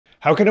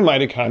How can a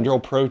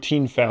mitochondrial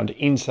protein found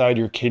inside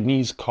your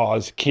kidneys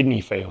cause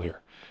kidney failure?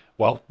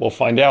 Well, we'll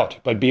find out.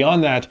 But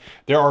beyond that,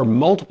 there are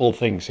multiple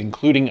things,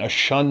 including a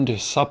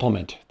shunned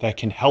supplement that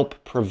can help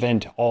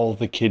prevent all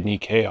the kidney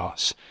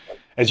chaos.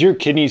 As your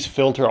kidneys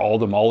filter all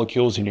the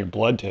molecules in your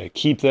blood to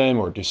keep them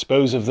or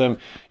dispose of them,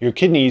 your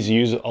kidneys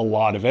use a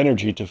lot of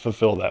energy to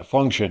fulfill that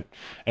function.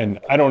 And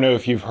I don't know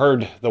if you've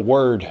heard the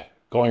word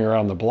going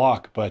around the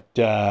block, but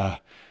the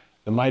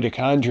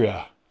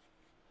mitochondria,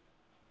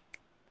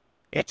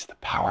 it's the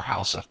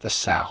powerhouse of the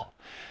cell.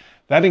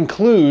 That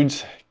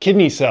includes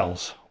kidney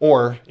cells,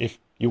 or if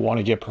you want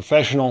to get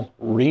professional,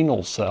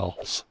 renal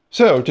cells.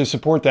 So to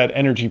support that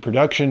energy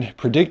production,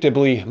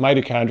 predictably,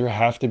 mitochondria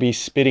have to be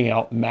spitting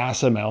out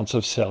mass amounts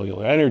of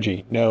cellular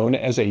energy, known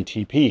as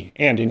ATP.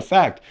 And in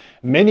fact,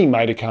 many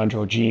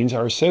mitochondrial genes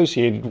are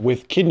associated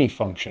with kidney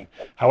function.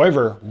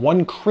 However,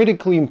 one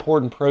critically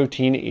important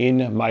protein in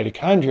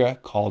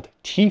mitochondria, called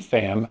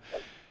TFAM,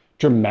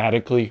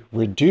 dramatically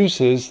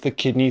reduces the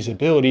kidney's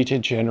ability to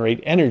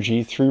generate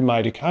energy through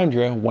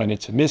mitochondria when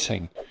it's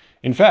missing.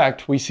 In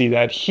fact, we see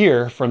that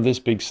here from this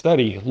big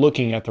study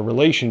looking at the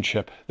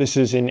relationship. This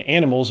is in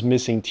animals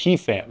missing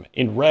TFAM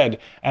in red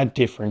at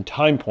different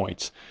time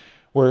points.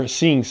 We're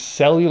seeing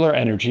cellular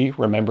energy,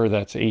 remember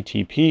that's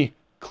ATP,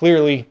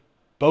 clearly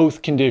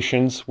both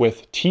conditions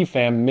with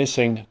TFAM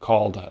missing,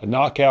 called a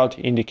knockout,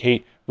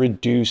 indicate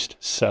reduced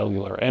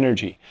cellular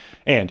energy.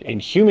 And in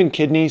human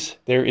kidneys,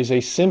 there is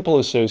a simple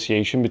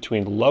association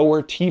between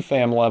lower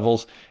TFAM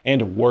levels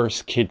and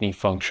worse kidney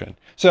function.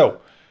 So,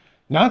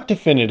 not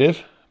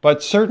definitive,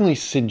 but certainly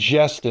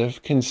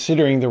suggestive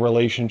considering the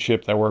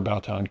relationship that we're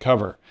about to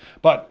uncover.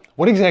 But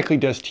what exactly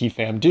does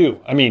TFAM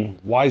do? I mean,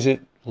 why is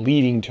it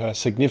leading to a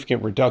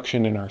significant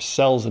reduction in our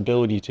cells'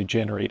 ability to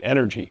generate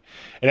energy?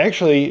 It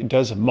actually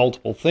does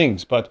multiple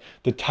things, but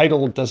the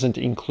title doesn't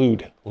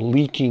include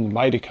leaking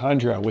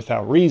mitochondria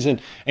without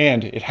reason,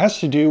 and it has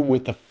to do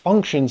with the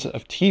functions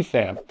of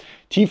TFAM.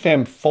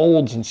 TFAM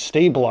folds and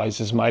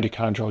stabilizes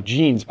mitochondrial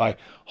genes by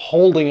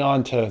holding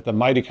on to the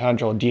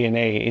mitochondrial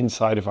DNA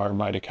inside of our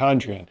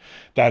mitochondria.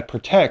 That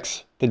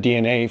protects the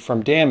DNA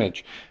from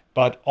damage,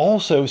 but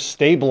also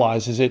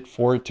stabilizes it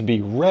for it to be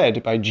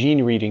read by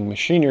gene-reading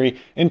machinery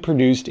and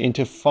produced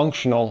into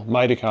functional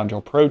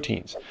mitochondrial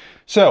proteins.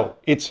 So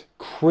it's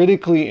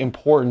critically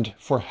important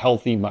for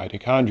healthy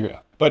mitochondria.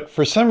 But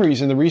for some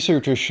reason, the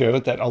researchers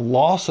showed that a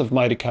loss of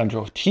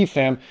mitochondrial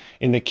TFAM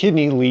in the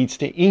kidney leads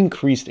to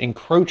increased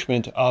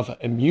encroachment of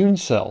immune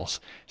cells,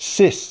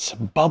 cysts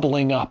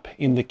bubbling up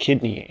in the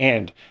kidney,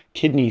 and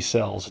kidney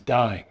cells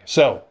dying.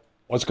 So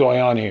what's going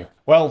on here?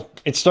 Well,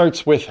 it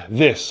starts with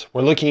this.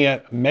 We're looking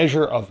at a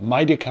measure of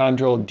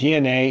mitochondrial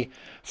DNA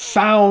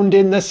found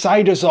in the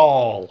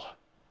cytosol.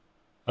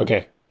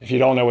 Okay, if you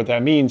don't know what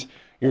that means,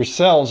 your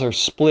cells are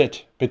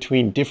split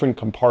between different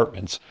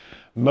compartments.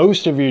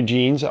 Most of your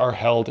genes are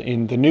held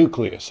in the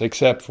nucleus,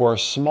 except for a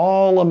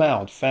small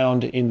amount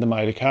found in the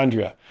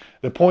mitochondria.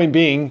 The point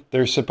being,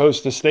 they're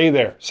supposed to stay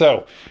there.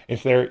 So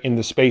if they're in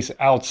the space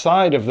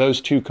outside of those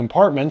two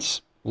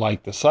compartments,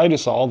 like the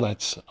cytosol,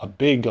 that's a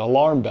big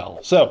alarm bell.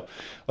 So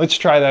let's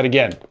try that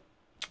again.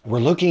 We're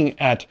looking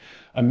at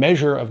a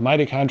measure of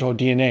mitochondrial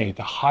DNA.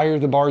 The higher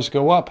the bars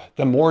go up,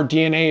 the more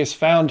DNA is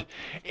found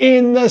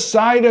in the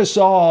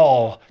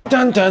cytosol.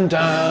 Dun, dun,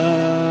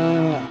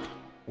 dun.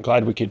 I'm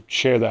glad we could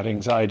share that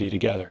anxiety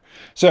together.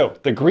 So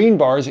the green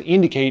bars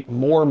indicate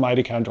more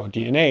mitochondrial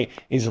DNA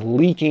is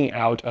leaking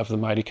out of the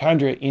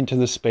mitochondria into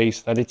the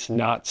space that it's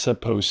not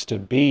supposed to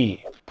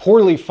be.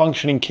 Poorly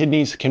functioning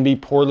kidneys can be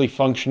poorly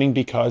functioning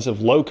because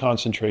of low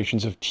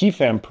concentrations of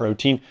TFAM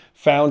protein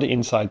found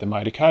inside the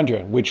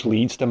mitochondria, which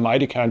leads to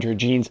mitochondria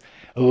genes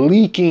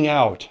leaking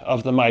out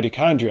of the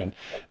mitochondria.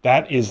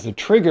 That is the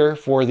trigger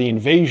for the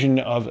invasion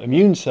of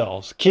immune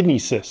cells, kidney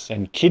cysts,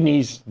 and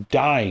kidneys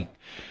dying.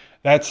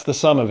 That's the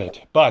sum of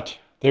it. But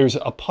there's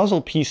a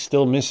puzzle piece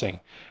still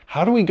missing.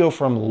 How do we go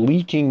from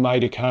leaking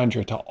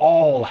mitochondria to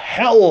all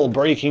hell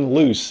breaking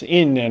loose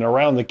in and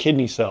around the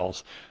kidney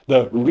cells,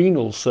 the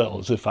renal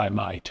cells, if I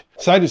might?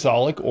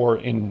 Cytosolic, or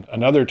in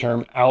another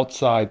term,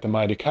 outside the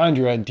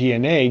mitochondria,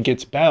 DNA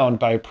gets bound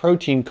by a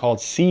protein called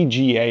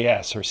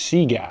cGAS, or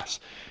cGAS,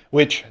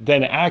 which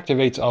then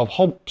activates a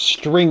whole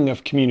string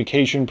of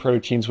communication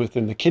proteins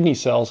within the kidney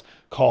cells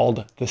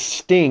called the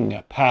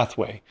STING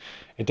pathway.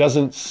 It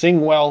doesn't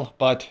sing well,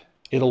 but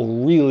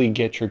it'll really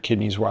get your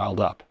kidneys riled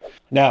up.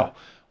 Now,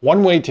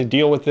 one way to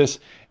deal with this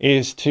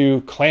is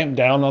to clamp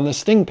down on the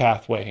STING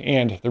pathway,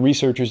 and the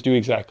researchers do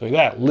exactly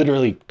that,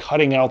 literally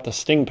cutting out the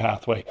STING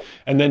pathway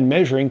and then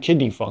measuring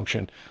kidney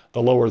function.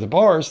 The lower the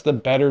bars, the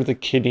better the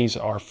kidneys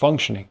are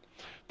functioning.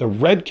 The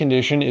red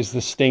condition is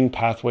the STING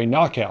pathway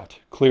knockout.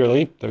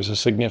 Clearly, there's a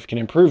significant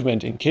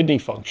improvement in kidney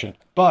function.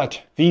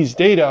 But these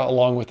data,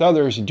 along with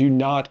others, do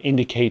not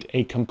indicate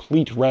a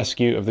complete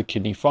rescue of the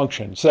kidney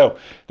function. So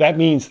that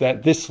means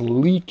that this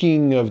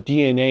leaking of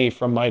DNA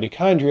from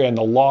mitochondria and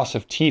the loss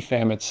of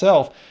TFAM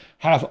itself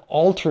have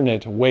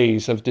alternate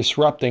ways of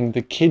disrupting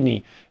the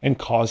kidney and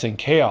causing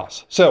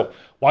chaos. So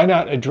why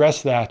not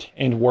address that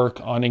and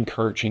work on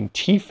encouraging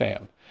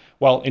TFAM?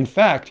 Well, in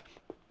fact,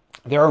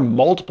 there are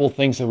multiple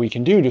things that we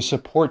can do to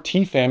support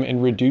TFAM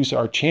and reduce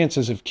our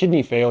chances of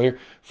kidney failure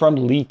from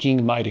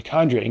leaking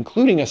mitochondria,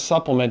 including a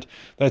supplement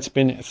that's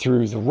been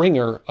through the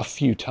ringer a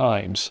few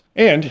times.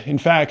 And in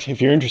fact,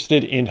 if you're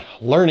interested in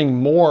learning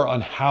more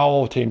on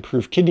how to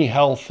improve kidney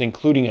health,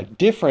 including a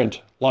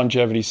different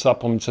longevity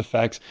supplements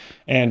effects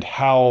and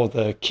how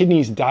the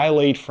kidneys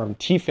dilate from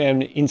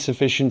TFAM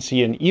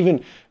insufficiency, and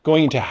even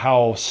going into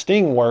how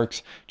Sting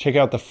works, check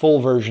out the full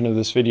version of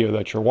this video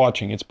that you're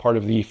watching. It's part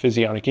of the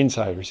Physionic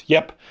Insiders.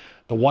 Yep,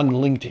 the one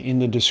linked in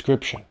the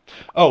description.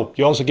 Oh,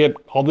 you also get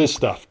all this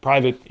stuff: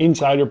 private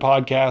insider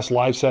podcasts,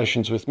 live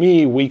sessions with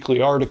me,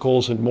 weekly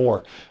articles, and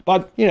more.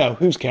 But, you know,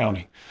 who's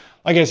counting?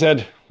 Like I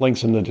said,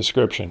 links in the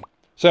description.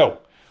 So,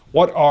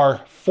 what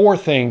are 4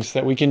 things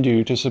that we can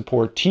do to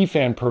support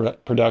TFAM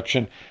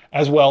production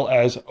as well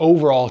as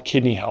overall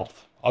kidney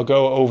health? I'll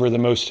go over the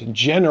most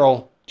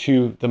general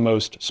to the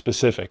most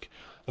specific.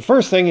 The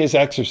first thing is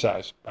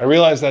exercise. I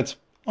realize that's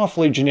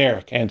awfully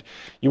generic, and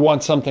you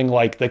want something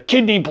like the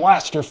Kidney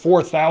Blaster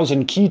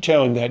 4000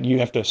 ketone that you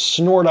have to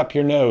snort up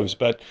your nose,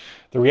 but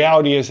the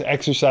reality is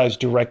exercise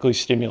directly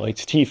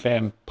stimulates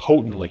TFAM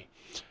potently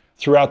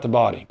throughout the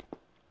body.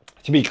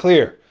 To be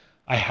clear,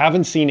 I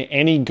haven't seen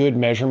any good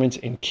measurements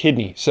in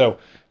kidney, so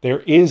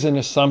there is an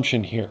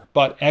assumption here,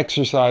 but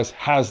exercise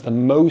has the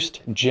most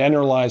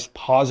generalized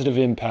positive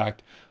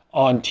impact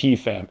on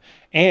TFAM,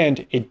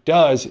 and it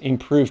does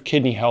improve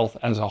kidney health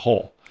as a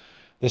whole.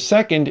 The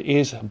second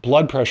is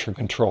blood pressure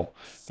control.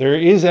 There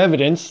is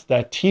evidence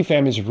that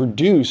TFAM is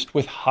reduced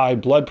with high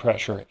blood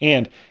pressure,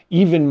 and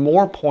even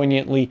more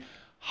poignantly,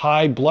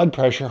 high blood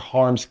pressure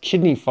harms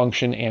kidney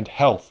function and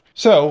health.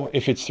 So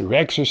if it's through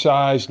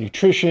exercise,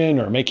 nutrition,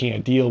 or making a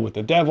deal with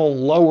the devil,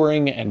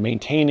 lowering and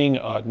maintaining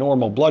a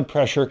normal blood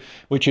pressure,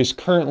 which is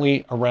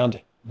currently around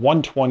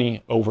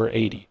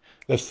 120/80.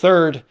 The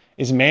third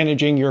is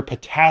managing your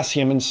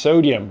potassium and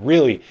sodium.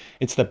 Really,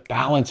 it's the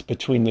balance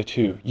between the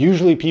two.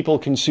 Usually people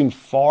consume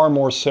far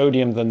more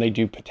sodium than they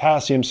do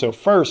potassium. So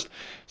first,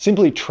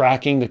 simply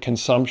tracking the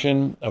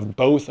consumption of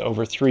both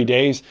over 3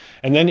 days,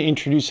 and then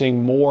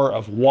introducing more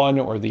of one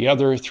or the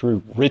other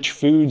through rich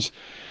foods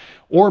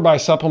or by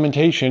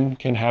supplementation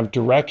can have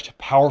direct,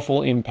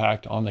 powerful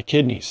impact on the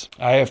kidneys.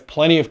 I have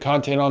plenty of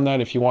content on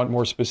that. If you want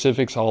more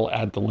specifics, I'll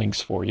add the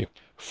links for you.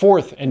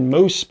 Fourth, and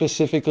most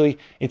specifically,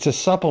 it's a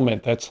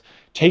supplement that's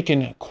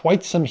taken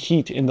quite some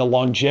heat in the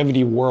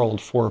longevity world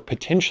for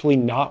potentially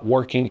not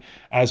working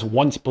as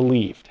once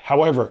believed.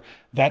 However,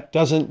 that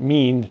doesn't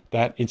mean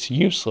that it's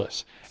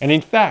useless. And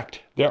in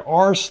fact, there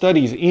are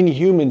studies in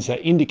humans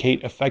that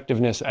indicate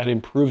effectiveness at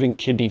improving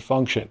kidney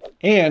function,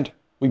 and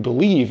we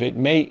believe it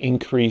may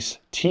increase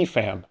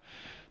TFAM.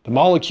 The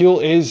molecule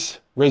is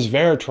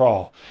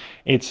resveratrol.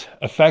 Its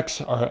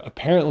effects are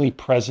apparently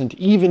present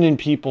even in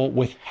people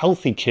with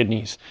healthy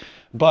kidneys,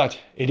 but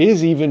it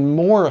is even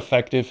more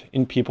effective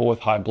in people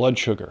with high blood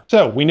sugar.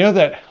 So we know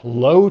that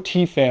low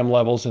TFAM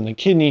levels in the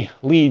kidney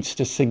leads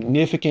to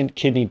significant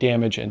kidney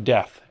damage and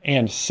death,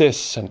 and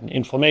cysts and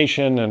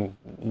inflammation, and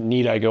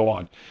need I go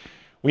on.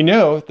 We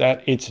know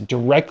that it's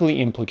directly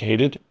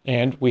implicated,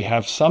 and we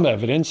have some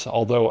evidence,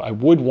 although I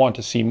would want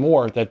to see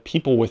more, that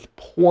people with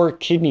poor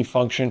kidney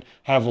function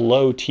have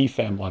low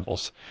TFAM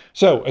levels.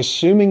 So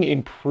assuming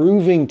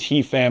improving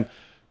TFAM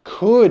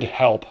could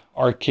help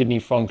our kidney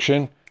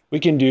function, we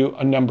can do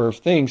a number of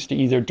things to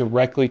either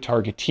directly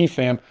target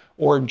TFAM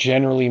or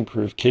generally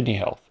improve kidney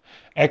health.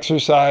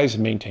 Exercise,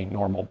 maintain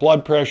normal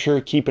blood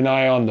pressure, keep an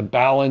eye on the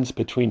balance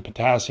between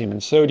potassium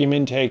and sodium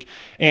intake,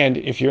 and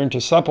if you're into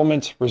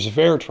supplements,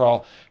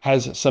 resveratrol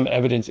has some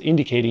evidence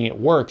indicating it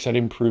works at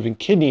improving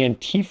kidney and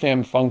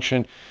TFAM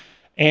function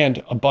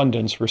and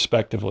abundance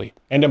respectively.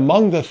 And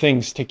among the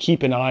things to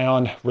keep an eye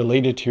on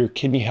related to your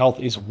kidney health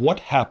is what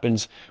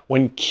happens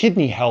when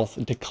kidney health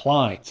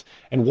declines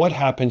and what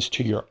happens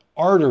to your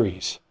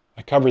arteries.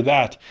 I cover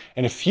that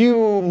and a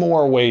few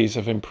more ways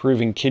of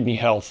improving kidney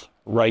health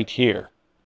right here.